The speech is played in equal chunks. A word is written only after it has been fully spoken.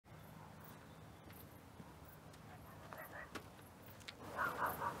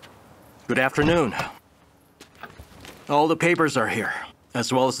Good afternoon. All the papers are here,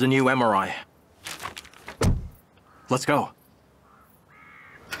 as well as the new MRI. Let's go.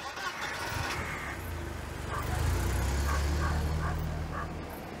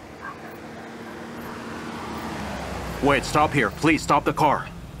 Wait, stop here. Please, stop the car.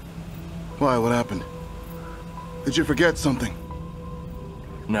 Why? What happened? Did you forget something?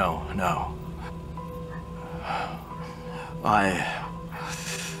 No.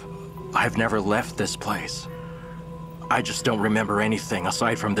 I've never left this place. I just don't remember anything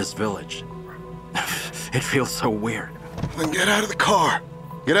aside from this village. It feels so weird. Then get out of the car.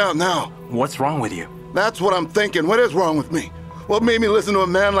 Get out now. What's wrong with you? That's what I'm thinking. What is wrong with me? What made me listen to a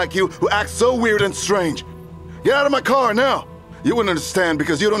man like you who acts so weird and strange? Get out of my car now. You wouldn't understand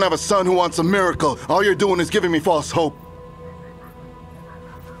because you don't have a son who wants a miracle. All you're doing is giving me false hope.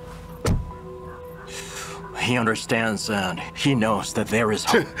 He understands and he knows that there is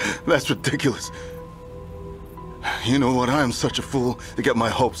hope. That's ridiculous. You know what? I am such a fool to get my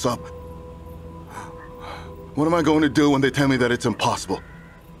hopes up. What am I going to do when they tell me that it's impossible?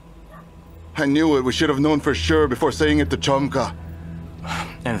 I knew it. We should have known for sure before saying it to Chomka.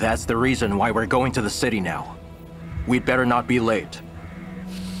 And that's the reason why we're going to the city now. We'd better not be late.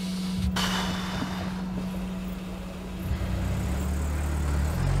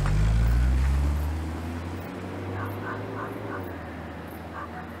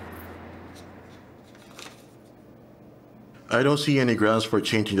 I don't see any grounds for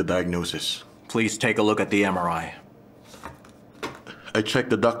changing the diagnosis. Please take a look at the MRI. I checked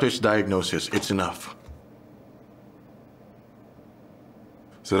the doctor's diagnosis. It's enough.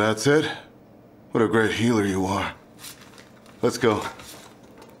 So that's it? What a great healer you are. Let's go.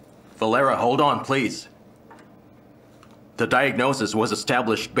 Valera, hold on, please. The diagnosis was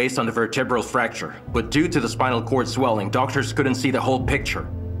established based on the vertebral fracture, but due to the spinal cord swelling, doctors couldn't see the whole picture.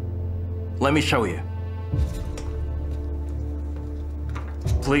 Let me show you.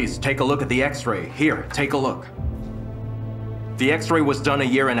 Please, take a look at the X-ray. Here, take a look. The X-ray was done a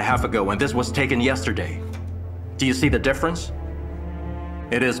year and a half ago, and this was taken yesterday. Do you see the difference?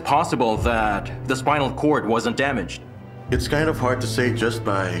 It is possible that the spinal cord wasn't damaged. It's kind of hard to say just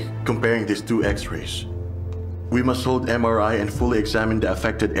by comparing these two X-rays. We must hold MRI and fully examine the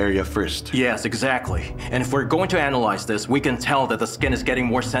affected area first. Yes, exactly. And if we're going to analyze this, we can tell that the skin is getting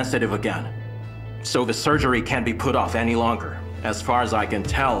more sensitive again. So the surgery can't be put off any longer. As far as I can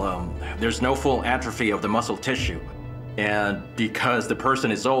tell, there's no full atrophy of the muscle tissue. And because the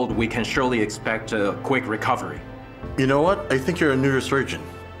person is old, we can surely expect a quick recovery. You know what? I think you're a neurosurgeon.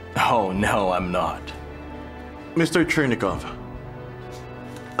 Oh, no, I'm not. Mr. Chernikov,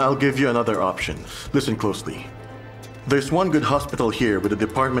 I'll give you another option. Listen closely. There's one good hospital here with a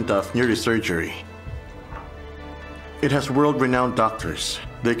department of neurosurgery. It has world-renowned doctors.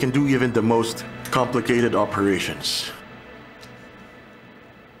 They can do even the most complicated operations.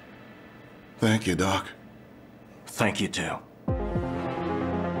 Thank you, Doc. Thank you, too.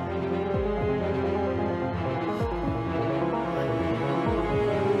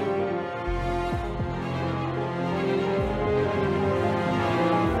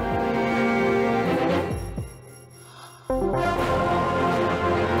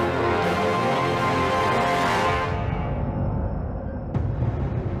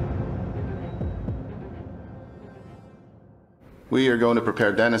 We are going to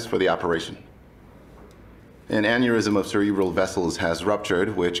prepare Dennis for the operation. An aneurysm of cerebral vessels has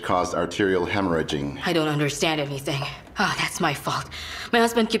ruptured, which caused arterial hemorrhaging. I don't understand anything. Ah, that's my fault. My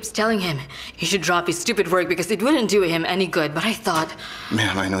husband keeps telling him he should drop his stupid work because it wouldn't do him any good, but I thought...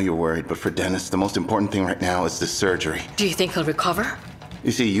 Ma'am, I know you're worried, but for Dennis, the most important thing right now is the surgery. Do you think he'll recover?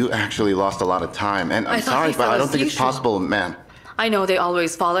 You see, you actually lost a lot of time, and I'm sorry, but I don't think it's possible, ma'am. I know they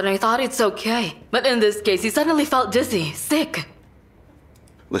always fall, and I thought it's okay. But in this case, he suddenly felt dizzy, sick.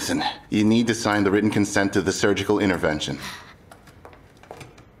 Listen, you need to sign the written consent to the surgical intervention.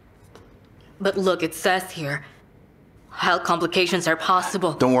 But look, it says here, health complications are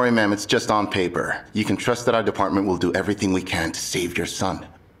possible. Don't worry, ma'am, it's just on paper. You can trust that our department will do everything we can to save your son.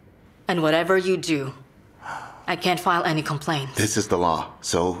 And whatever you do, I can't file any complaints. This is the law,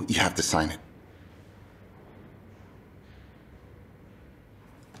 so you have to sign it.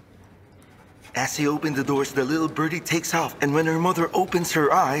 As he opened the doors, the little birdie takes off, and when her mother opens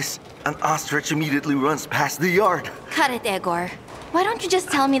her eyes, an ostrich immediately runs past the yard. Cut it, Egor. Why don't you just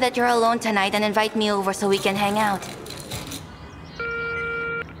tell me that you're alone tonight and invite me over so we can hang out?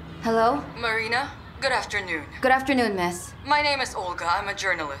 Hello? Marina, good afternoon. Good afternoon, miss. My name is Olga. I'm a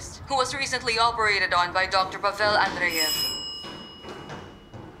journalist who was recently operated on by Dr. Pavel Andreev.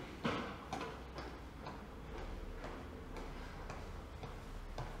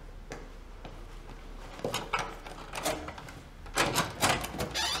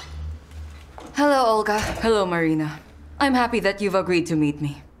 Olga. Hello, Marina. I'm happy that you've agreed to meet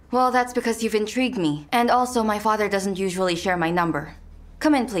me. Well, that's because you've intrigued me. And also, my father doesn't usually share my number.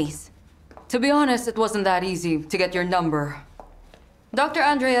 Come in, please. To be honest, it wasn't that easy to get your number. Dr.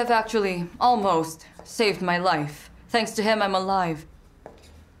 Andreev actually almost saved my life. Thanks to him, I'm alive.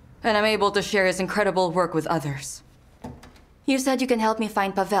 And I'm able to share his incredible work with others. You said you can help me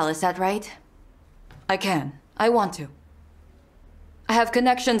find Pavel, is that right? I can. I want to. I have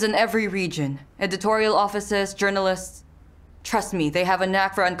connections in every region. Editorial offices, journalists. Trust me, they have a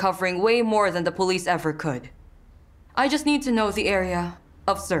knack for uncovering way more than the police ever could. I just need to know the area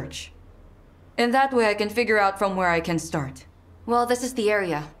of search. In that way, I can figure out from where I can start. Well, this is the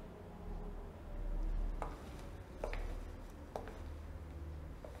area.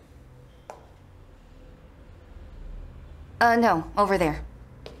 No, over there.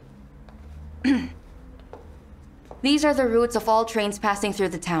 These are the routes of all trains passing through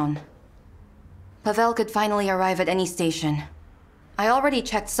the town. Pavel could finally arrive at any station. I already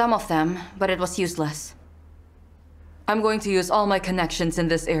checked some of them, but it was useless. I'm going to use all my connections in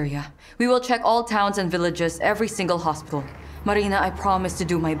this area. We will check all towns and villages, every single hospital. Marina, I promise to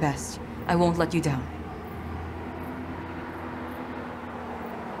do my best. I won't let you down.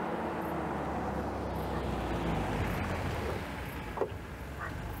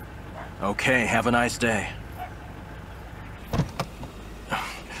 Okay, have a nice day.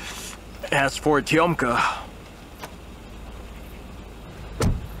 As for Tyomka,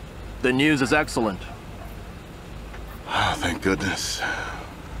 the news is excellent. Oh, thank goodness.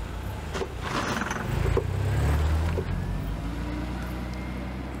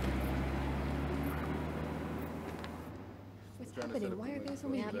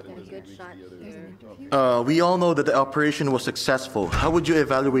 We all know that the operation was successful. How would you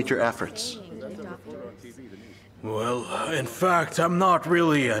evaluate your efforts? Well, in fact, I'm not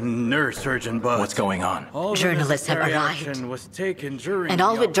really a neurosurgeon, but... What's going on? all the Journalists have necessary arrived. action was taken during And the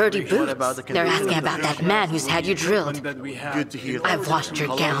all with dirty operation. boots. They're asking about that man who's had you drilled. That we had Good to hear. I've washed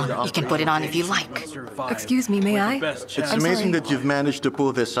your gown. You can put it on if you like. survive Excuse me, may with the I? best It's chance. amazing that you've managed to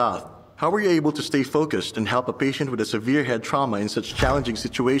pull this off. How were you able to stay focused and help a patient with a severe head trauma in such challenging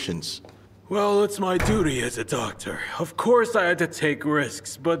situations? Well, it's my duty as a doctor. Of course I had to take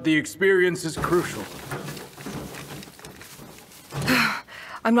risks, but the experience is crucial.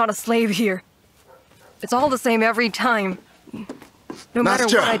 I'm not a slave here. It's all the same every time. No matter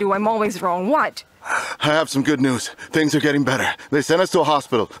Nastya! what I do, I'm always wrong. What? I have some good news. Things are getting better. They sent us to a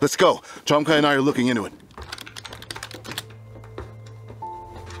hospital. Let's go. Chomka and I are looking into it.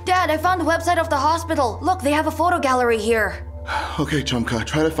 Dad, I found the website of the hospital. Look, they have a photo gallery here. Okay, Chomka,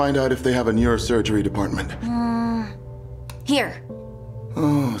 try to find out if they have a neurosurgery department. Here.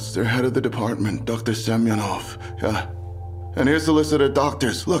 Oh, it's their head of the department, Dr. Semyonov. Yeah. And here's the list of the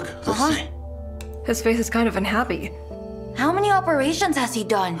doctors. Look, let's see. His face is kind of unhappy. How many operations has he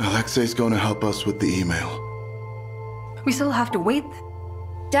done? Alexei's going to help us with the email. We still have to wait.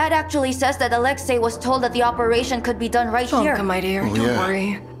 Dad actually says that Alexei was told that the operation could be done right here. Come, my dear. Oh, Don't yeah.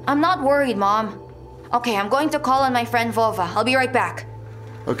 worry. I'm not worried, Mom. Okay, I'm going to call on my friend Vova. I'll be right back.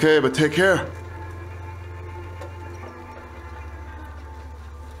 Okay, but take care.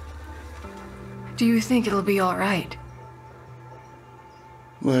 Do you think it'll be all right?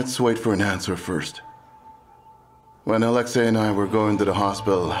 Let's wait for an answer first. When Alexei and I were going to the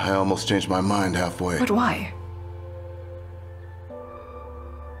hospital, I almost changed my mind halfway. But why?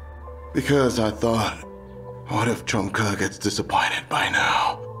 Because I thought, what if Chomka gets disappointed by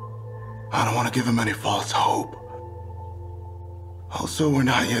now? I don't want to give him any false hope. Also, we're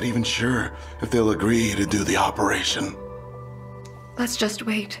not yet even sure if they'll agree to do the operation. Let's just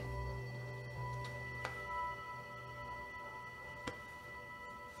wait.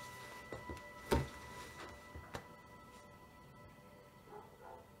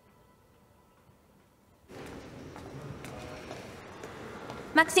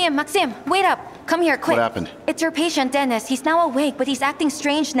 Maxim, wait up. Come here, quick. What happened? It's your patient, Dennis. He's now awake, but he's acting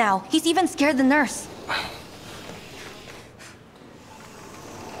strange now. He's even scared the nurse.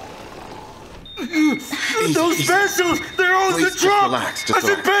 Those vessels! They're all in the Please, truck! relax, just I said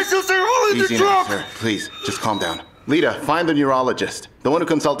relax. vessels! They're all in the Easy now, truck! sir. Please, just calm down. Lita, find the neurologist. The one who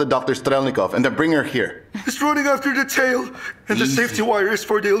consulted Dr. Strelnikov, and then bring her here. He's running after the tail, and the Easy. safety wire is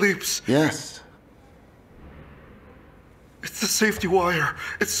for the ellipse. Yes. It's the safety wire.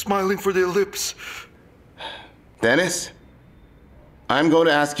 It's smiling for the ellipse. Dennis, I'm going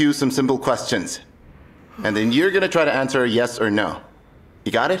to ask you some simple questions. And then you're going to try to answer yes or no.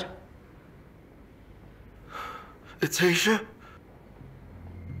 You got it? It's Asia?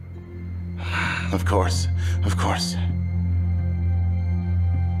 Of course. Of course.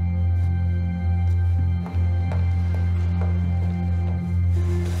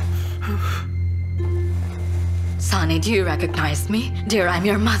 Sonny, do you recognize me? Dear, I'm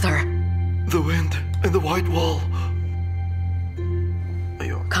your mother. The wind and the white wall.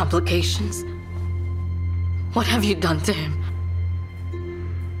 Complications? What have you done to him?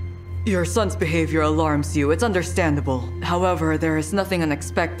 Your son's behavior alarms you. It's understandable. However, there is nothing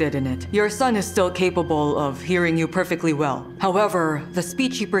unexpected in it. Your son is still capable of hearing you perfectly well. However, the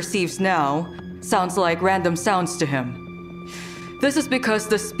speech he perceives now sounds like random sounds to him. This is because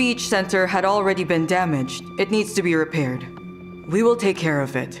the speech center had already been damaged. It needs to be repaired. We will take care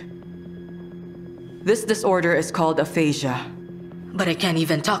of it. This disorder is called aphasia. But I can't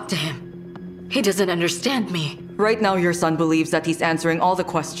even talk to him. He doesn't understand me. Right now, your son believes that he's answering all the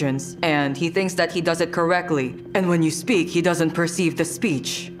questions, and he thinks that he does it correctly. And when you speak, he doesn't perceive the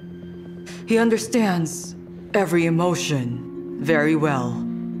speech. He understands every emotion very well.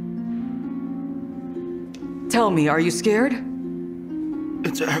 Tell me, are you scared?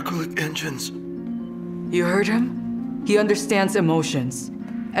 It's acrylic engines. You heard him? He understands emotions.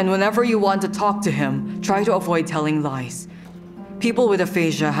 And whenever you want to talk to him, try to avoid telling lies. People with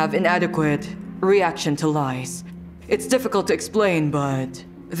aphasia have inadequate reaction to lies. It's difficult to explain, but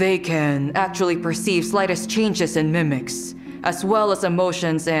they can actually perceive slightest changes in mimics, as well as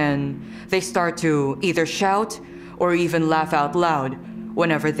emotions, and they start to either shout or even laugh out loud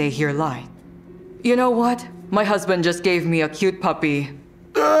whenever they hear lies. You know what? My husband just gave me a cute puppy.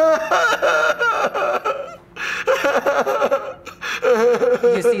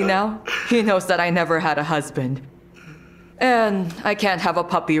 You see now? He knows that I never had a husband. And I can't have a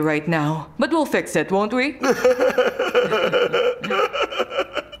puppy right now, but we'll fix it, won't we?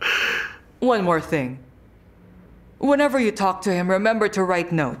 One more thing. Whenever you talk to him, remember to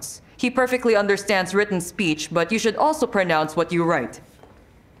write notes. He perfectly understands written speech, but you should also pronounce what you write.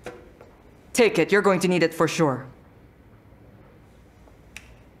 Take it, you're going to need it for sure.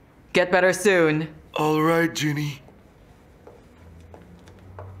 Get better soon. All right, Ginny.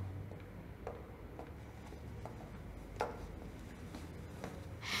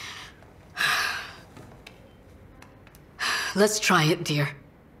 Let's try it, dear.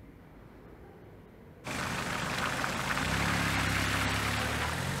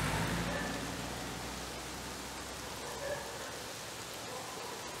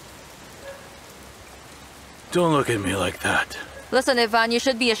 Don't look at me like that. Listen, Ivan, you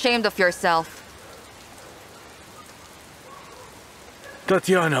should be ashamed of yourself.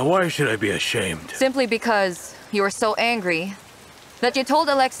 Tatiana, why should I be ashamed? Simply because you were so angry that you told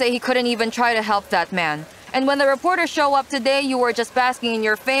Alexei he couldn't even try to help that man. And when the reporters show up today, you were just basking in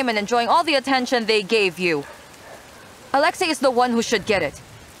your fame and enjoying all the attention they gave you. Alexei is the one who should get it.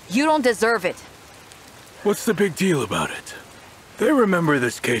 You don't deserve it. What's the big deal about it? They remember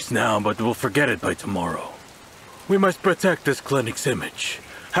this case now, but will forget it by tomorrow. We must protect this clinic's image.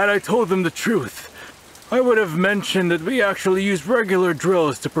 Had I told them the truth, I would have mentioned that we actually use regular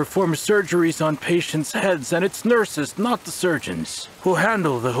drills to perform surgeries on patients' heads, and it's nurses, not the surgeons, who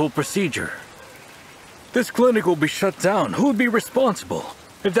handle the whole procedure. This clinic will be shut down. Who would be responsible?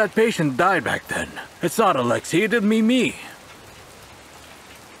 If that patient died back then, it's not Alexei, it'd be me.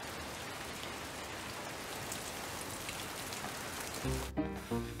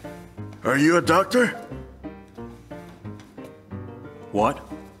 Are you a doctor? What?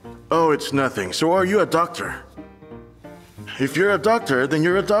 Oh, it's nothing. So are you a doctor? If you're a doctor, then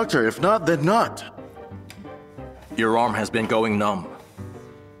you're a doctor. If not, then not. Your arm has been going numb.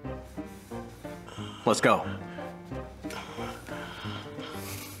 Let's go.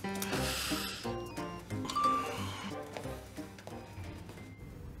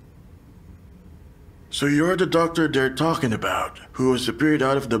 So you're the doctor they're talking about, who has appeared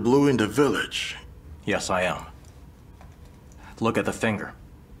out of the blue in the village. Yes, I am. Look at the finger.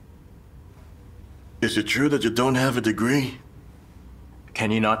 Is it true that you don't have a degree?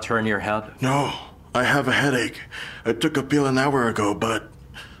 Can you not turn your head? No, I have a headache. I took a pill an hour ago, but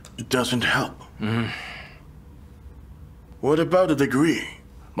it doesn't help. What about a degree?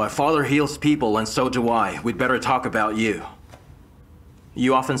 My father heals people, and so do I. We'd better talk about you.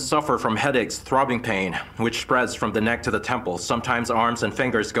 You often suffer from headaches, throbbing pain, which spreads from the neck to the temples. Sometimes arms and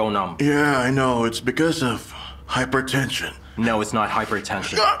fingers go numb. Yeah, I know. It's because of hypertension. No, it's not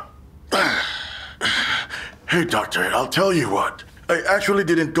hypertension. Hey, doctor, I'll tell you what. I actually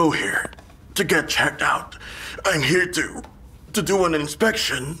didn't go here to get checked out. I'm here to do an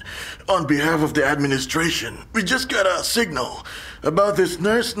inspection on behalf of the administration. We just got a signal about this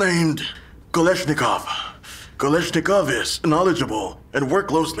nurse named Koleshnikov. Koleshnikov is knowledgeable and works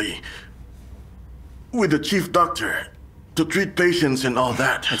closely with the chief doctor to treat patients and all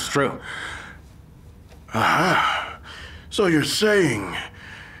that. It's true. Aha. So you're saying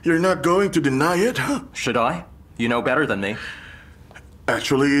you're not going to deny it, huh? Should I? You know better than me.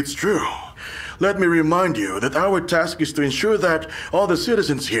 Actually, it's true. Let me remind you that our task is to ensure that all the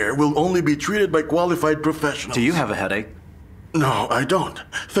citizens here will only be treated by qualified professionals. Do you have a headache? No, I don't.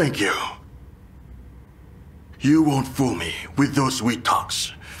 Thank you. You won't fool me with those sweet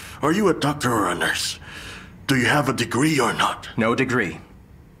talks. Are you a doctor or a nurse? Do you have a degree or not? No degree.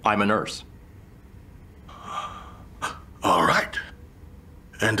 I'm a nurse. All right.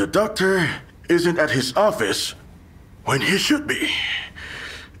 And the doctor isn't at his office when he should be.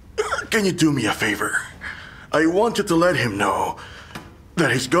 Can you do me a favor? I want you to let him know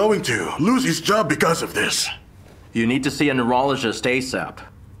that he's going to lose his job because of this. You need to see a neurologist ASAP.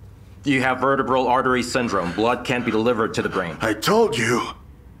 You have vertebral artery syndrome. Blood can't be delivered to the brain. I told you.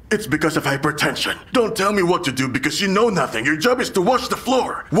 It's because of hypertension. Don't tell me what to do because you know nothing. Your job is to wash the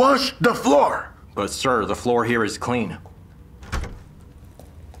floor. Wash the floor! But sir, the floor here is clean.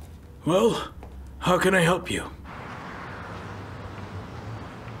 Well, how can I help you?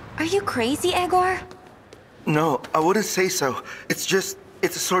 Are you crazy, Egor? No, I wouldn't say so. It's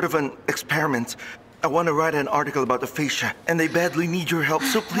a sort of an experiment. I want to write an article about the fascia, and they badly need your help,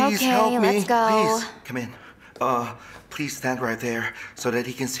 so please help me. Okay, let's go. Please, come in. Please stand right there so that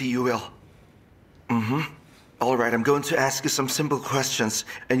he can see you well. All right, I'm going to ask you some simple questions,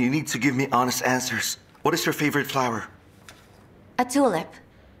 and you need to give me honest answers. What is your favorite flower? A tulip.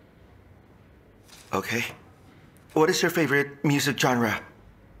 Okay. What is your favorite music genre?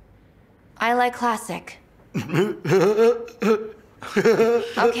 I like classic. Okay,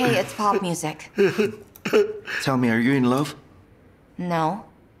 it's pop music. Tell me, are you in love? No.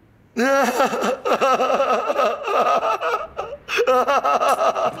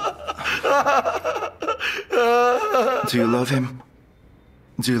 Do you love him?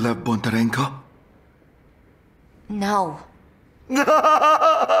 Do you love Bondarenko? No.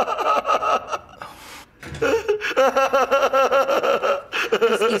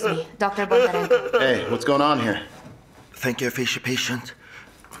 Excuse me, Dr. Bondarenko. Hey, what's going on here? Thank you, aphasia patient.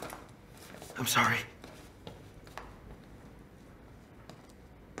 I'm sorry.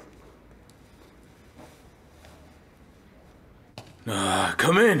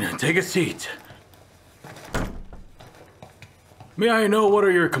 Come in, take a seat. May I know what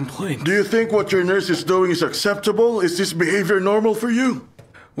are your complaints? Do you think what your nurse is doing is acceptable? Is this behavior normal for you?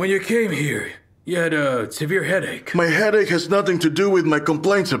 When you came here, you had a severe headache. My headache has nothing to do with my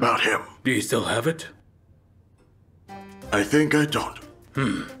complaints about him. Do you still have it? I think I don't.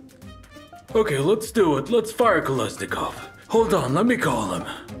 Okay, let's do it. Let's fire Kolesnikov. Hold on, let me call him.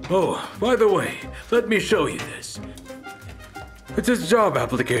 Oh, by the way, let me show you this. It's his job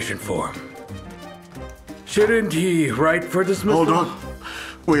application form. Shouldn't he write for dismissal? Hold on.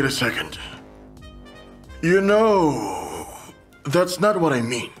 Wait a second. You know, that's not what I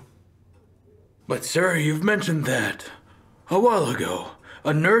mean. But sir, you've mentioned that a while ago.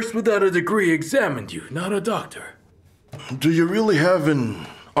 A nurse without a degree examined you, not a doctor. Do you really have an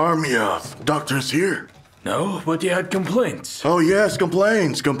army of doctors here? No, but you had complaints. Oh yes,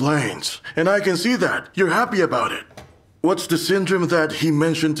 complaints. And I can see that. You're happy about it. What's the syndrome that he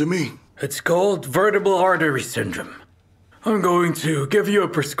mentioned to me? It's called vertebral artery syndrome. I'm going to give you a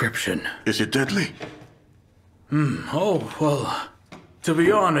prescription. Is it deadly? Oh, well, to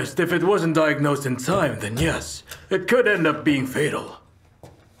be honest, if it wasn't diagnosed in time, then yes, it could end up being fatal.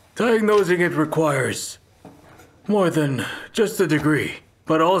 Diagnosing it requires more than just a degree,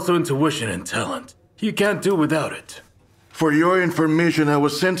 but also intuition and talent. You can't do without it. For your information, I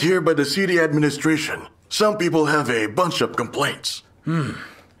was sent here by the city administration. Some people have a bunch of complaints.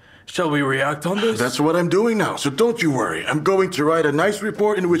 Shall we react on this? That's what I'm doing now, so don't you worry. I'm going to write a nice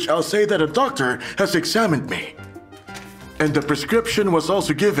report in which I'll say that a doctor has examined me. And the prescription was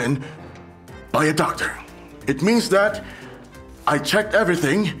also given by a doctor. It means that I checked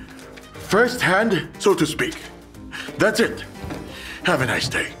everything firsthand, so to speak. That's it. Have a nice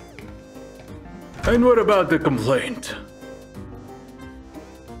day. And what about the complaint?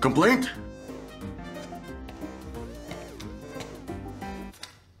 Complaint?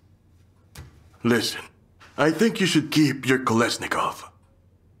 Listen, I think you should keep your Kolesnikov.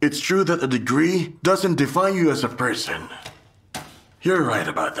 It's true that a degree doesn't define you as a person. You're right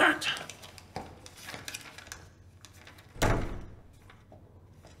about that.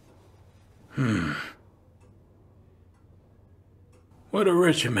 What a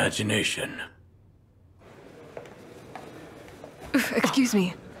rich imagination. Excuse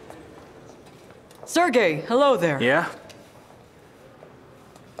me. Sergey, hello there. Yeah?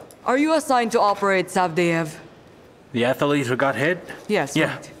 Are you assigned to operate Savdeyev? The athlete who got hit? Yes,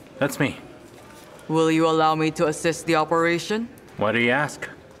 Yeah, right. that's me. Will you allow me to assist the operation? Why do you ask?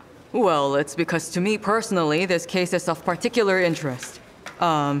 Well, it's because to me personally, this case is of particular interest.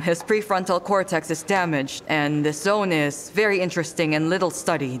 His prefrontal cortex is damaged, and this zone is very interesting and little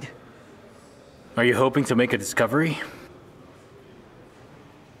studied. Are you hoping to make a discovery?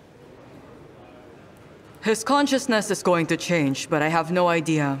 His consciousness is going to change, but I have no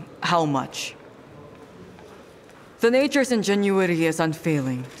idea how much. The nature's ingenuity is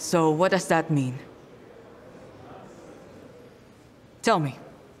unfailing, so what does that mean? Tell me.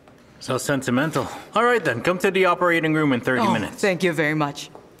 So sentimental. All right then, come to the operating room in 30 minutes. Thank you very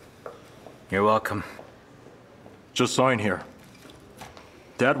much. You're welcome. Just sign here.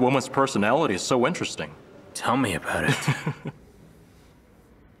 That woman's personality is so interesting. Tell me about it.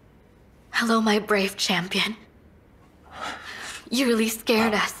 Hello, my brave champion. You really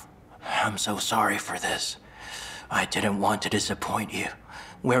scared us. I'm so sorry for this. I didn't want to disappoint you.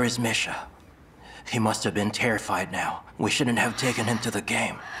 Where is Misha? He must have been terrified now. We shouldn't have taken him to the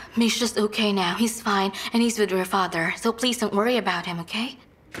game. Misha's okay now. He's fine, and he's with your father. So please don't worry about him, okay?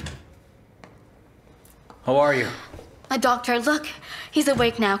 How are you? Doctor, look. He's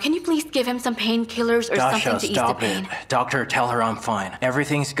awake now. Can you please give him some painkillers or something to ease the pain? Doctor, tell her I'm fine.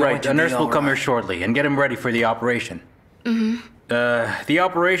 Everything's going to be all right. Right, a nurse will come here shortly and get him ready for the operation. Mm-hmm. The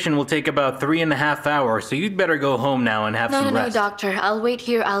operation will take about 3.5 hours, so you'd better go home now and have some rest. No, doctor. I'll wait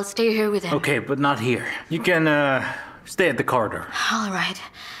here. I'll stay here with him. Okay, but not here. You can, stay at the corridor. All right.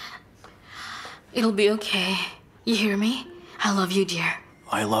 It'll be okay. You hear me? I love you, dear.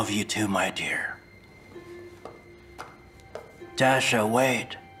 I love you too, my dear. Dasha,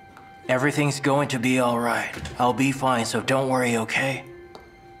 wait. Everything's going to be all right. I'll be fine, so don't worry, okay?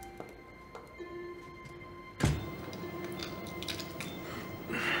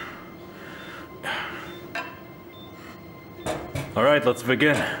 All right, let's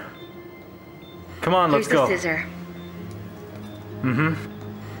begin. Come on, let's go. Here's the scissor.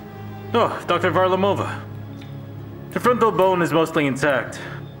 Oh, Dr. Varlamova. The frontal bone is mostly intact,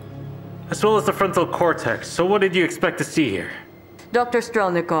 as well as the frontal cortex. So what did you expect to see here? Dr.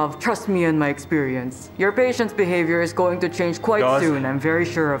 Strelnikov, trust me in my experience. Your patient's behavior is going to change quite soon. I'm very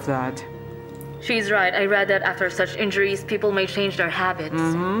sure of that. She's right. I read that after such injuries, people may change their habits.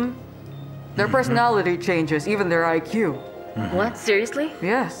 Their personality changes, even their IQ. What? Seriously?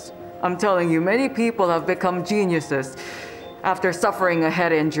 Yes. I'm telling you, many people have become geniuses after suffering a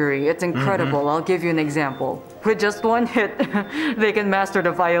head injury. It's incredible. I'll give you an example. With just one hit, they can master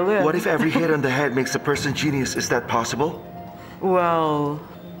the violin. What if every hit on the head makes a person genius? Is that possible? Well...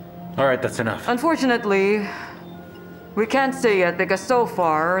 All right, that's enough. Unfortunately, we can't say yet because so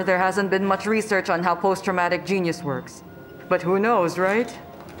far, there hasn't been much research on how post-traumatic genius works. But who knows, right?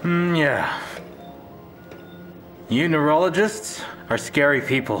 Yeah. You neurologists are scary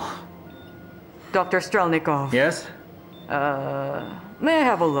people. Dr. Strelnikov. Yes? May I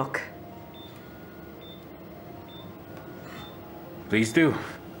have a look? Please do.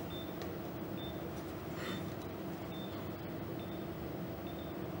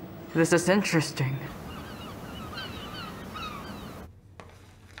 This is interesting.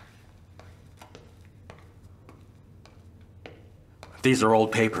 These are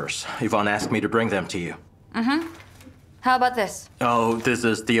old papers. Yvonne asked me to bring them to you. How about this? Oh, this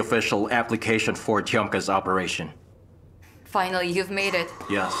is the official application for Tjomka's operation. Finally, you've made it.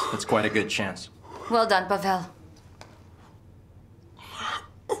 Yes, it's quite a good chance. Well done, Pavel.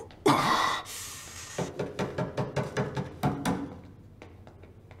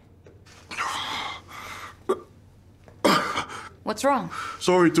 What's wrong?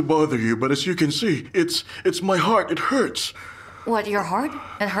 Sorry to bother you, but as you can see, it's my heart. It hurts. What, your heart?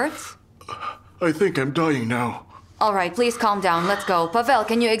 It hurts? I think I'm dying now. All right, please calm down. Let's go. Pavel,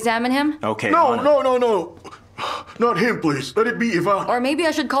 can you examine him? Okay. No. Not him, please. Let it be Ivan. Or maybe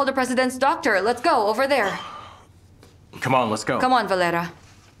I should call the president's doctor. Let's go, over there. Come on, let's go. Come on, Valera.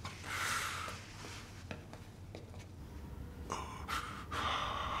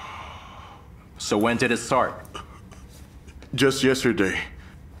 So when did it start? Just yesterday.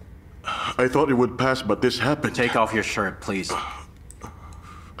 I thought it would pass, but this happened. Take off your shirt, please.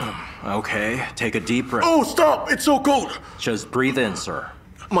 Okay, take a deep breath. Oh, stop! It's so cold! Just breathe in, sir.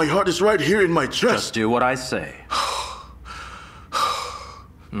 My heart is right here in my chest. Just do what I say.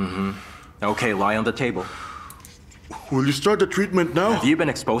 Okay, lie on the table. Will you start the treatment now? Have you been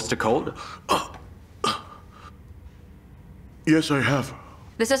exposed to cold? Yes, I have.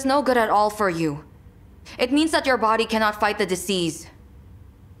 This is no good at all for you. It means that your body cannot fight the disease.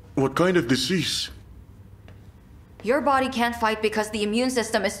 What kind of disease? Your body can't fight because the immune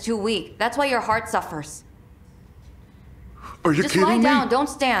system is too weak. That's why your heart suffers. Are you Just kidding me? lie down, don't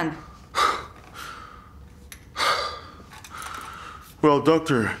stand. Well,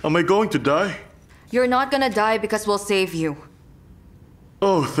 doctor, am I going to die? You're not gonna die because we'll save you.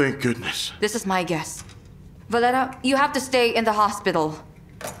 Oh, thank goodness. This is my guess. Valletta, you have to stay in the hospital.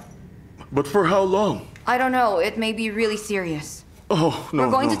 But for how long? I don't know. It may be really serious. Oh, no,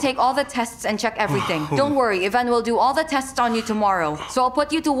 We're going no. to take all the tests and check everything. Don't worry, Ivan will do all the tests on you tomorrow. So I'll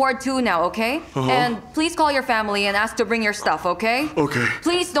put you to Ward 2 now, okay? And please call your family and ask to bring your stuff, okay? Okay.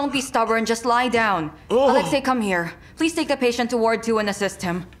 Please don't be stubborn, just lie down. Oh. Alexei, come here. Please take the patient to Ward 2 and assist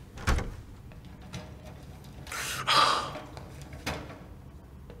him.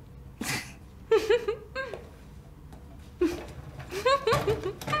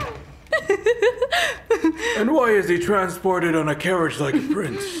 And why is he transported on a carriage like a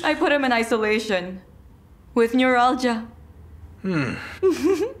prince? I put him in isolation. With neuralgia. Could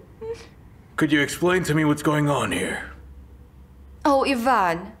you explain to me what's going on here? Oh,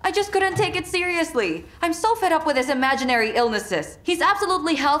 Ivan, I just couldn't take it seriously. I'm so fed up with his imaginary illnesses. He's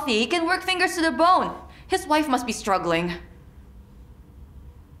absolutely healthy. He can work fingers to the bone. His wife must be struggling.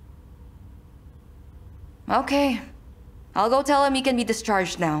 Okay. I'll go tell him he can be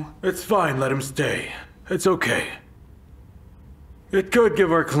discharged now. It's fine, let him stay. It's okay. It could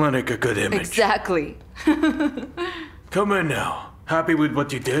give our clinic a good image. Exactly. Come in now. Happy with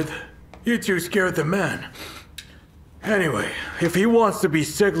what you did? You two scared the man. Anyway, if he wants to be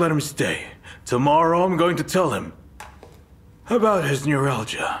sick, let him stay. Tomorrow I'm going to tell him about his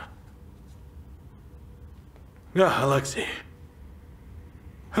neuralgia. Ah, Alexei.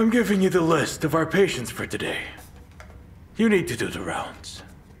 I'm giving you the list of our patients for today. You need to do the rounds.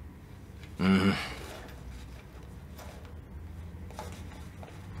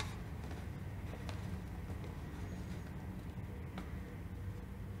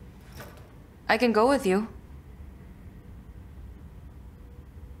 I can go with you.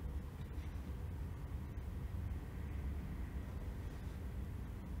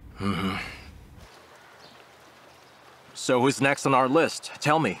 So who's next on our list?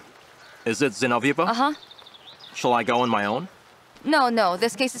 Tell me. Is it Zinovieva? Uh-huh. Shall I go on my own? No,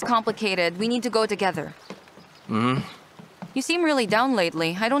 this case is complicated. We need to go together. You seem really down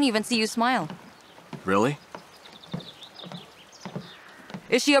lately. I don't even see you smile. Really?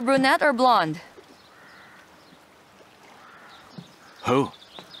 Is she a brunette or blonde? Who?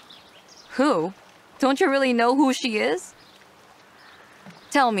 Who? Don't you really know who she is?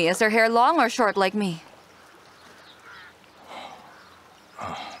 Tell me, is her hair long or short like me?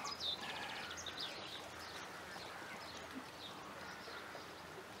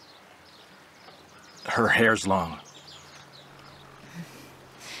 Her hair's long.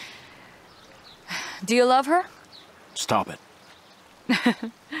 Do you love her? Stop it.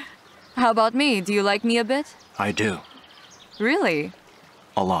 How about me? Do you like me a bit? I do. Really?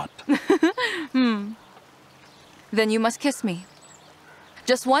 A lot. Then you must kiss me.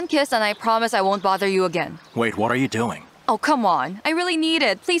 Just one kiss and I promise I won't bother you again. Wait, what are you doing? Oh, come on. I really need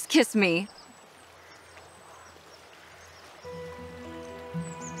it. Please kiss me.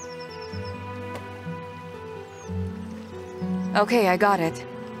 Okay, I got it.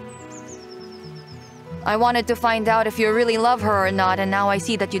 I wanted to find out if you really love her or not, and now I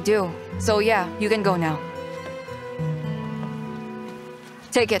see that you do. So yeah, you can go now.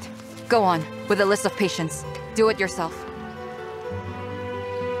 Take it. Go on, with a list of patients. Do it yourself.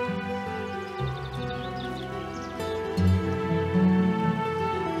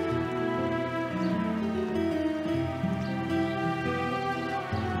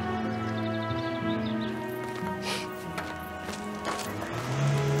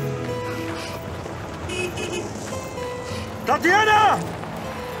 Tatiana!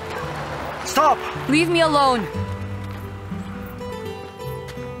 Stop! Leave me alone!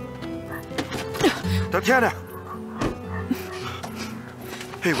 Tatiana!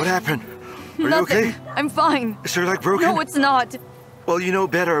 Hey, what happened? Are you Nothing. okay? I'm fine. Is your leg broken? No, it's not. Well, you know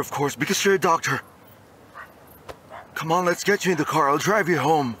better, of course, because you're a doctor. Come on, let's get you in the car. I'll drive you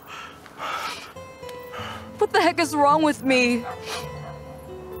home. What the heck is wrong with me?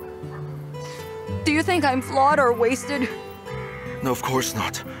 Do you think I'm flawed or wasted? No, of course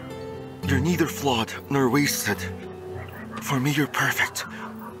not. You're neither flawed nor wasted. For me, you're perfect.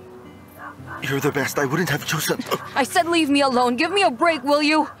 You're the best. I wouldn't have chosen... I said leave me alone. Give me a break, will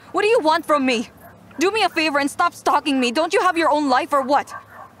you? What do you want from me? Do me a favor and stop stalking me. Don't you have your own life or what?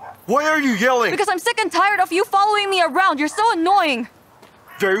 Why are you yelling? Because I'm sick and tired of you following me around. You're so annoying.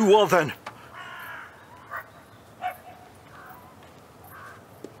 Very well, then.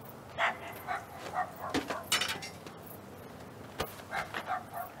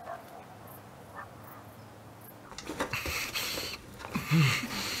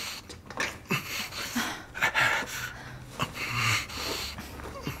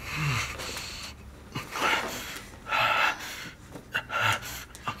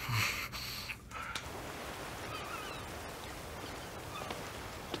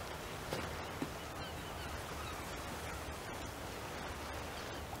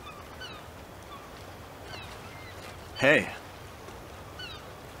 Hey.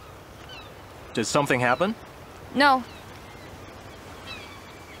 Did something happen? No.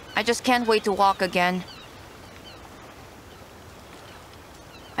 I just can't wait to walk again.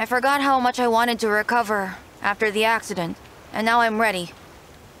 I forgot how much I wanted to recover after the accident, and now I'm ready.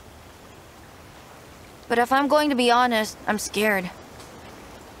 But if I'm going to be honest, I'm scared.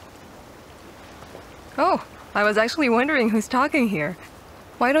 Oh, I was actually wondering who's talking here.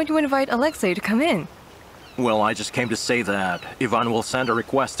 Why don't you invite Alexei to come in? Well, I just came to say that Ivan will send a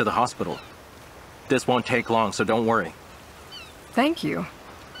request to the hospital. This won't take long, so don't worry. Thank you.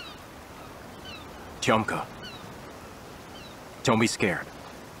 Tyomka, don't be scared.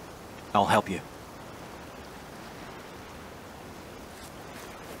 I'll help you.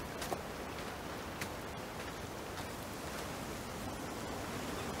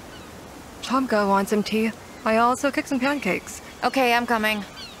 Tyomka wants some tea. I also cooked some pancakes. Okay, I'm coming.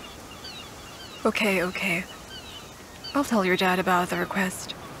 Okay. I'll tell your dad about the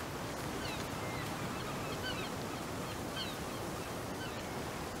request.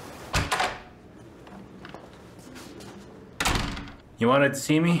 You wanted to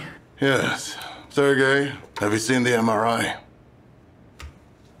see me? Yes. Sergey, have you seen the MRI?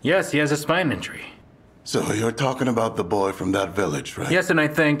 Yes, he has a spine injury. So you're talking about the boy from that village, right? Yes, and I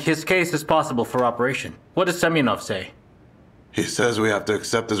think his case is possible for operation. What does Semyonov say? He says we have to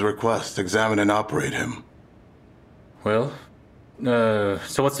accept his request, examine and operate him. Well,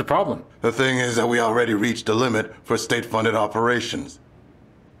 so what's the problem? The thing is that we already reached the limit for state-funded operations.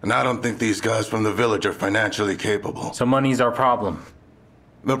 And I don't think these guys from the village are financially capable. So money's our problem.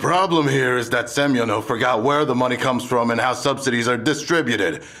 The problem here is that Semyonov forgot where the money comes from and how subsidies are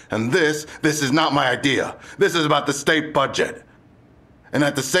distributed. And this is not my idea. This is about the state budget. And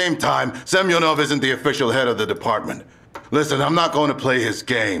at the same time, Semyonov isn't the official head of the department. Listen, I'm not going to play his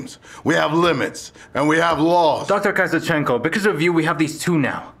games. We have limits, and we have laws. Dr. Kazachenko, because of you, we have these two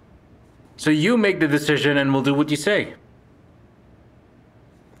now. So you make the decision and we'll do what you say.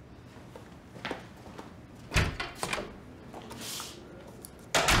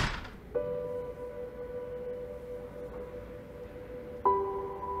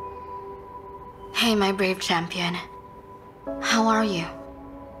 Hey, my brave champion. How are you?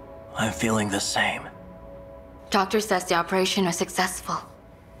 I'm feeling the same. Doctor says the operation was successful.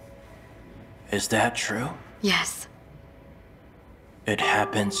 Is that true? Yes. It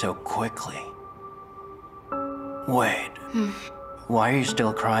happened so quickly. Wait. Why are you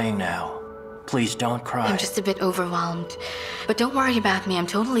still crying now? Please don't cry. I'm just a bit overwhelmed. But don't worry about me, I'm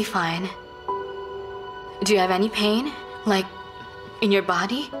totally fine. Do you have any pain? Like, in your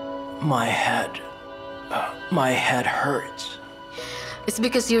body? My head hurts. It's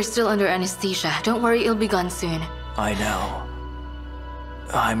because you're still under anesthesia. Don't worry, it'll be gone soon. I know.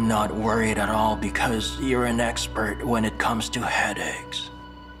 I'm not worried at all because you're an expert when it comes to headaches.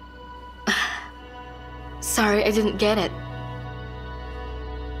 Sorry, I didn't get it.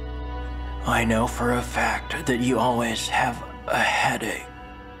 I know for a fact that you always have a headache.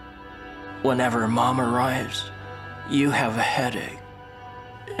 Whenever Mom arrives, you have a headache.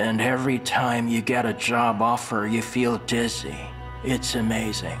 And every time you get a job offer, you feel dizzy. It's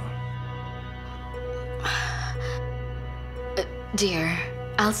amazing. Dear,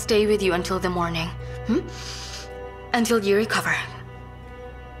 I'll stay with you until the morning. Until you recover.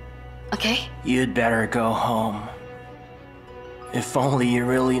 Okay? You'd better go home. If only you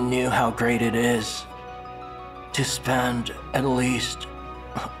really knew how great it is to spend at least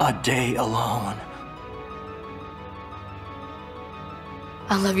a day alone.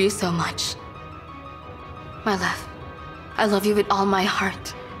 I love you so much. My love, I love you with all my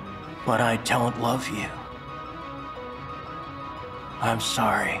heart. But I don't love you. I'm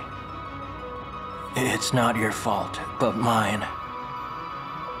sorry. It's not your fault, but mine.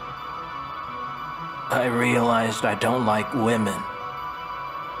 I realized I don't like women.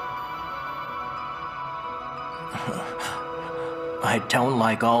 I don't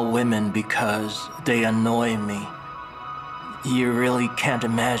like all women because they annoy me. You really can't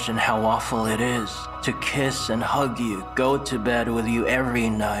imagine how awful it is to kiss and hug you, go to bed with you every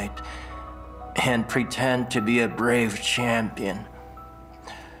night, and pretend to be a brave champion.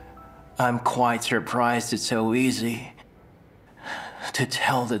 I'm quite surprised it's so easy to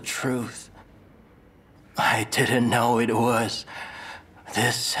tell the truth. I didn't know it was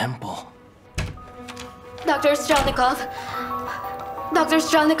this simple. Dr. Strelnikov! Dr.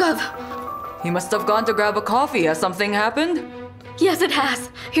 Strelnikov! He must have gone to grab a coffee. Has something happened? Yes, it has.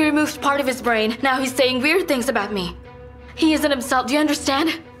 He removed part of his brain. Now he's saying weird things about me. He isn't himself. Do you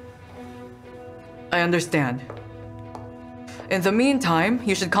understand? I understand. In the meantime,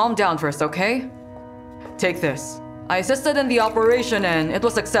 you should calm down first, okay? Take this. I assisted in the operation and it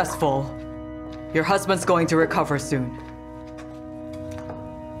was successful. Your husband's going to recover soon.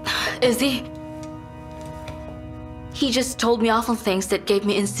 Is he? He just told me awful things that gave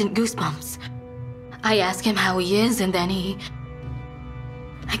me instant goosebumps. I asked him how he is and then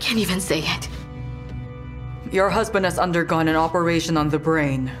I can't even say it. Your husband has undergone an operation on the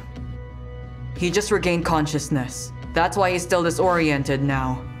brain. He just regained consciousness. That's why he's still disoriented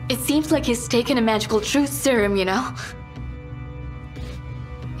now. It seems like he's taken a magical truth serum, you know?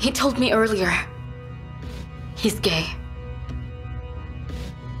 He told me earlier. He's gay.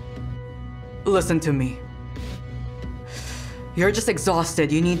 Listen to me. You're just exhausted.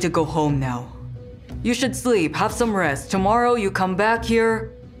 You need to go home now. You should sleep, have some rest. Tomorrow you come back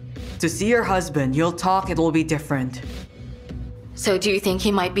here to see your husband. You'll talk, it will be different. So do you think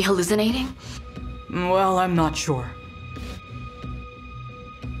he might be hallucinating? Well, I'm not sure.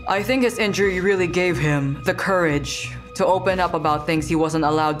 I think his injury really gave him the courage to open up about things he wasn't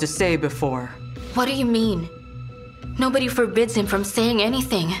allowed to say before. What do you mean? Nobody forbids him from saying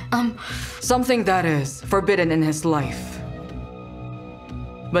anything. Something that is forbidden in his life.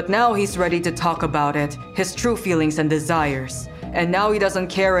 But now he's ready to talk about it, his true feelings and desires. And now he doesn't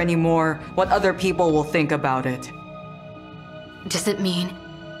care anymore what other people will think about it. Does it mean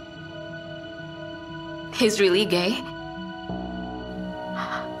he's really gay?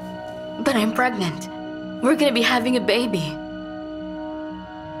 But I'm pregnant. We're gonna be having a baby.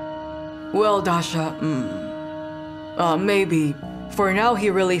 Well, Dasha, maybe. For now,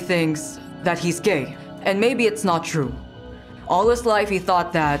 he really thinks that he's gay. And maybe it's not true. All his life, he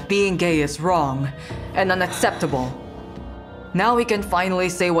thought that being gay is wrong and unacceptable. Now he can finally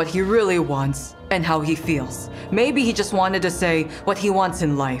say what he really wants and how he feels. Maybe he just wanted to say what he wants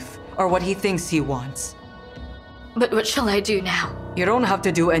in life, or what he thinks he wants. But what shall I do now? You don't have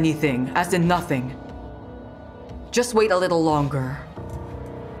to do anything, as in nothing. Just wait a little longer.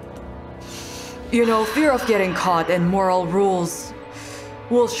 You know, fear of getting caught and moral rules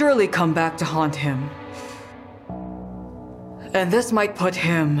will surely come back to haunt him. And this might put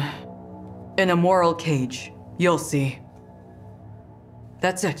him in a moral cage. You'll see.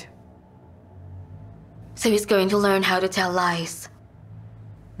 That's it. So he's going to learn how to tell lies.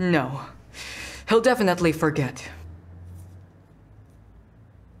 No. He'll definitely forget.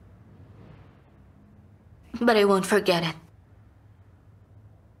 But I won't forget it.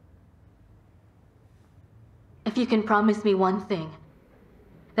 If you can promise me one thing,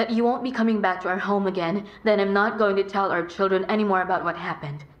 that you won't be coming back to our home again, then I'm not going to tell our children anymore about what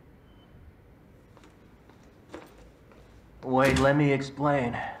happened. Wait, let me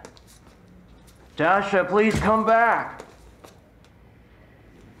explain. Dasha, please come back.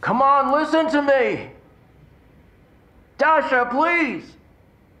 Come on, listen to me. Dasha, please.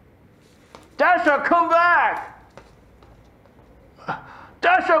 Dasha, come back.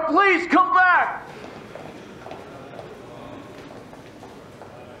 Dasha, please come back.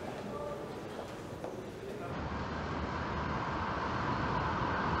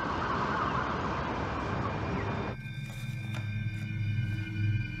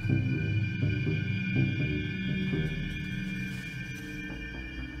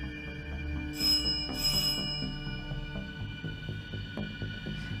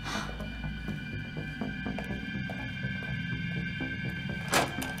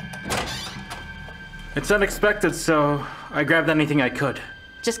 It's unexpected, so I grabbed anything I could.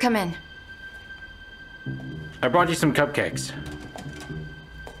 Just come in. I brought you some cupcakes.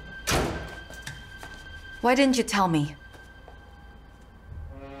 Why didn't you tell me?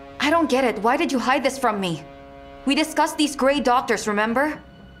 I don't get it. Why did you hide this from me? We discussed these gray doctors, remember?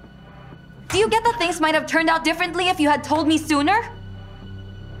 Do you get that things might have turned out differently if you had told me sooner?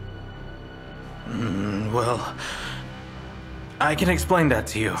 Well, I can explain that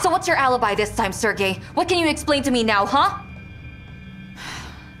to you. So what's your alibi this time, Sergey? What can you explain to me now, huh?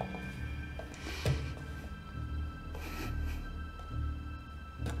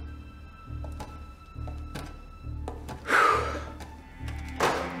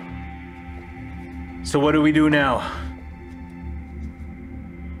 So what do we do now?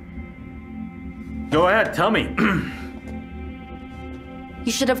 Go ahead, tell me.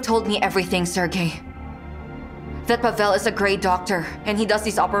 You should have told me everything, Sergey. That Pavel is a great doctor, and he does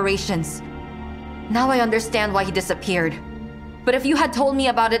these operations. Now I understand why he disappeared. But if you had told me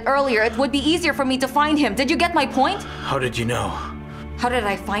about it earlier, it would be easier for me to find him. Did you get my point? How did you know? How did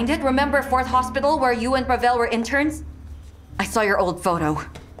I find it? Remember Fourth Hospital where you and Pavel were interns? I saw your old photo.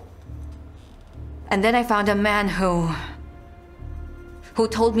 And then I found a man who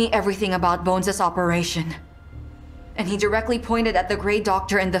told me everything about Bones' operation. And he directly pointed at the gray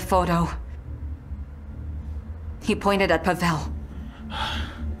doctor in the photo. He pointed at Pavel.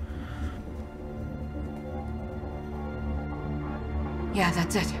 Yeah,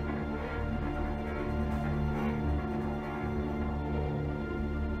 that's it.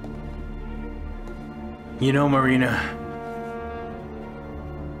 You know, Marina...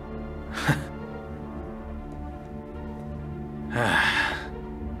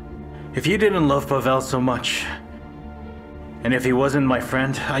 If you didn't love Pavel so much, and if he wasn't my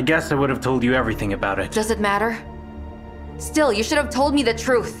friend, I guess I would have told you everything about it. Does it matter? Still, you should have told me the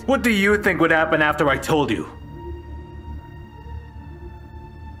truth. What do you think would happen after I told you?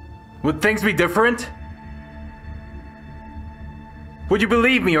 Would things be different? Would you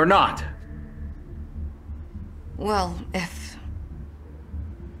believe me or not? Well, if...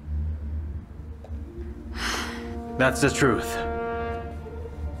 That's the truth.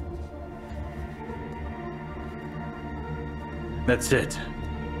 That's it.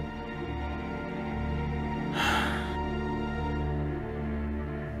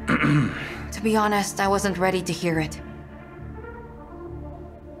 To be honest, I wasn't ready to hear it.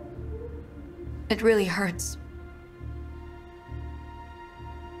 It really hurts.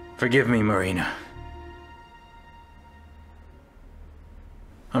 Forgive me, Marina.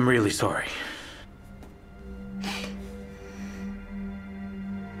 I'm really sorry.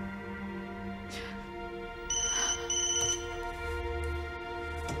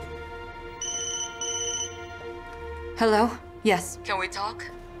 Hello? Yes. Can we talk?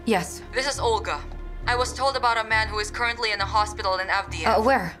 Yes. This is Olga. I was told about a man who is currently in a hospital in Avdiev.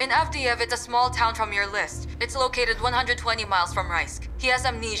 Where? In Avdiev, it's a small town from your list. It's located 120 miles from Raisk. He has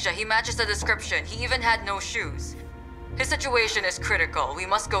amnesia, he matches the description, he even had no shoes. His situation is critical. We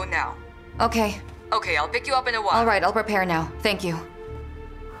must go now. Okay. Okay, I'll pick you up in a while. All right, I'll prepare now. Thank you.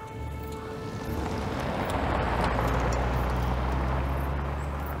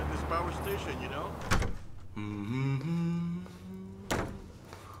 At this power station, you know?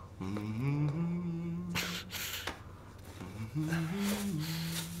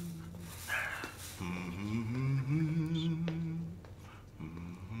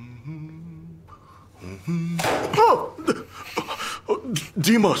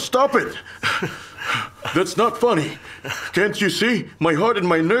 Dima, stop it! That's not funny. Can't you see? My heart and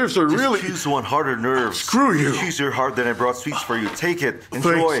my nerves are really... Choose one, heart or nerves. Screw you. Choose your heart, then I brought sweets for you. Take it.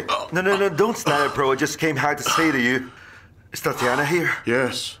 Enjoy. Thanks. No, don't stand it, bro. I just came here to say to you. Is Tatiana here?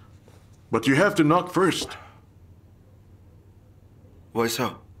 Yes. But you have to knock first. Why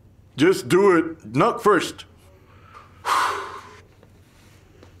so? Just do it. Knock first.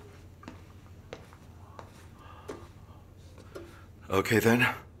 Okay then.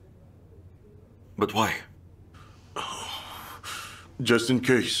 But why? Just in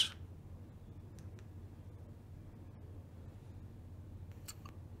case.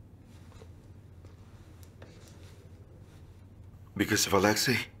 Because of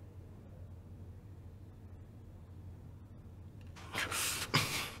Alexei?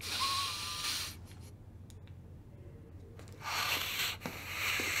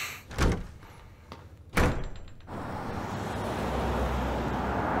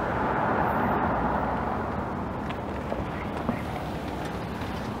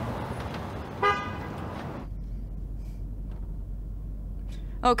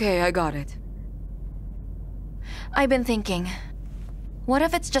 Okay, I got it. I've been thinking, what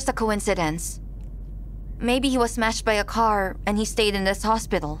if it's just a coincidence? Maybe he was smashed by a car and he stayed in this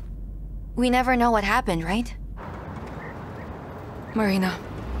hospital. We never know what happened, right? Marina,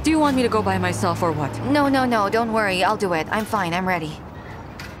 do you want me to go by myself or what? No, don't worry. I'll do it. I'm fine. I'm ready.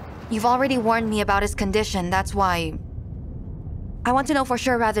 You've already warned me about his condition. That's why... I want to know for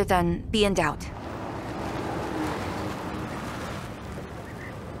sure rather than be in doubt.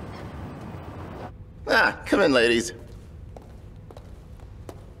 Come in, ladies.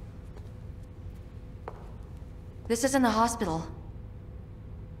 This isn't a hospital.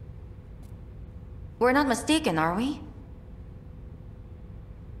 We're not mistaken, are we?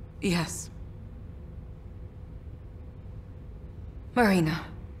 Yes. Marina.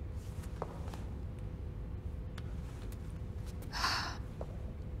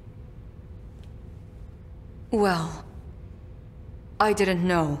 Well, I didn't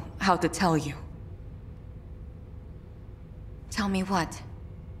know how to tell you. Tell me what?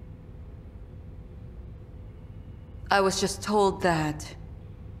 I was just told that...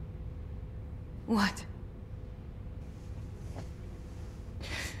 What?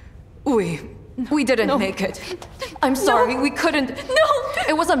 We didn't make it. I'm sorry, we couldn't. No!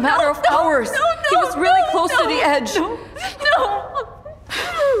 It was a matter of hours. He was really close to the edge. No!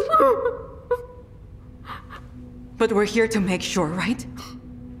 But we're here to make sure, right?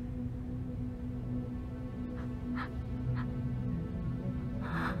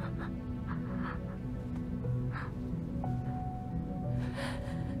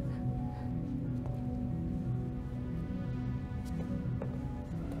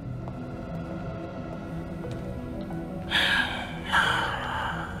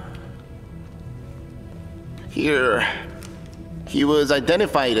 Here, he was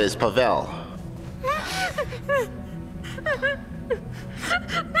identified as Pavel.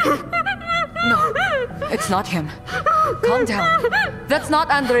 No, it's not him. Calm down. That's not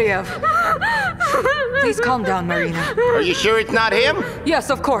Andreev. Please calm down, Marina. Are you sure it's not him? Yes,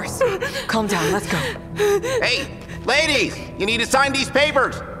 of course. Calm down, let's go. Hey, ladies, you need to sign these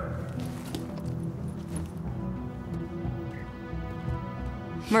papers.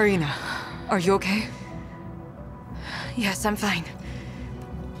 Marina, are you okay? Yes, I'm fine.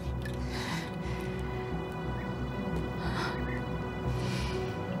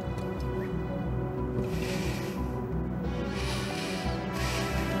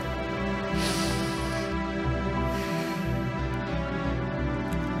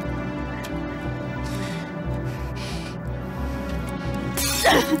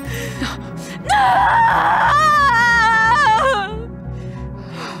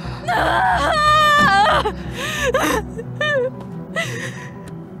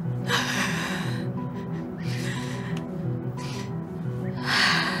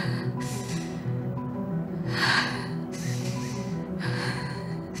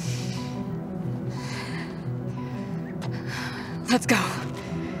 Let's go.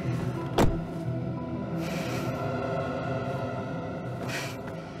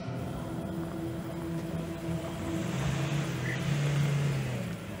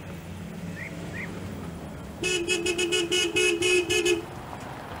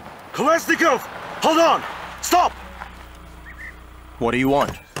 Kolesnikov! Hold on! Stop! What do you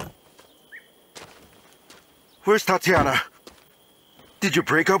want? Where's Tatiana? Did you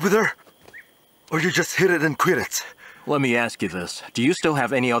break up with her? Or you just hit it and quit it? Let me ask you this. Do you still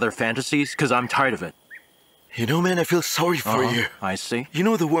have any other fantasies? Because I'm tired of it. You know, man, I feel sorry for you. I see. You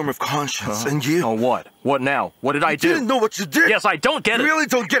know the worm of conscience, and you... Oh, what? What now? What did I do? You didn't know what you did! Yes, I don't get it! You really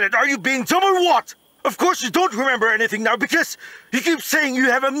don't get it! Are you being dumb or what? Of course you don't remember anything now, because you keep saying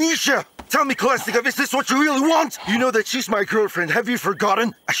you have amnesia! Tell me, Kolesnikov, is this what you really want? You know that she's my girlfriend. Have you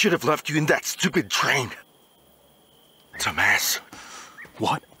forgotten? I should have left you in that stupid train. Tomas.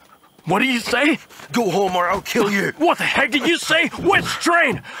 What? What did you say? Go home or I'll kill you. What the heck did you say? Which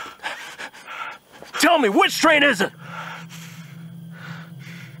train? Tell me, which train is it?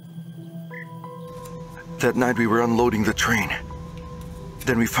 That night we were unloading the train.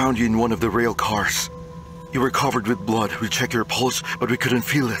 Then we found you in one of the rail cars. You were covered with blood. We checked your pulse, but we couldn't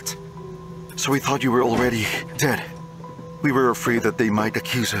feel it. So we thought you were already dead. We were afraid that they might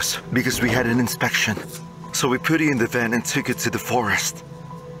accuse us because we had an inspection. So we put you in the van and took it to the forest.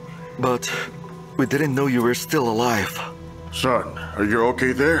 But we didn't know you were still alive. Son, are you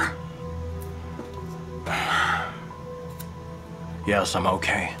okay there? Yes, I'm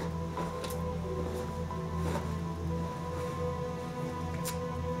okay.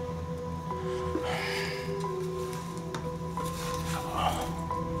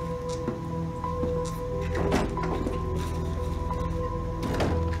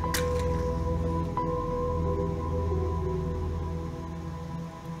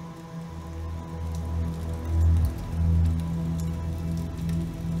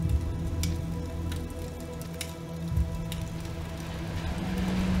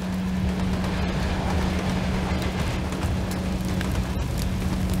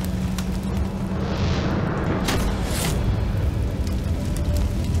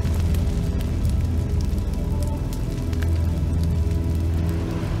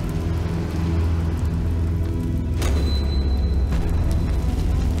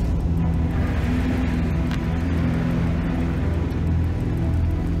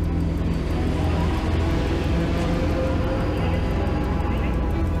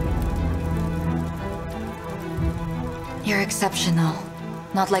 You're exceptional,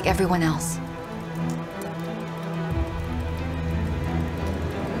 not like everyone else.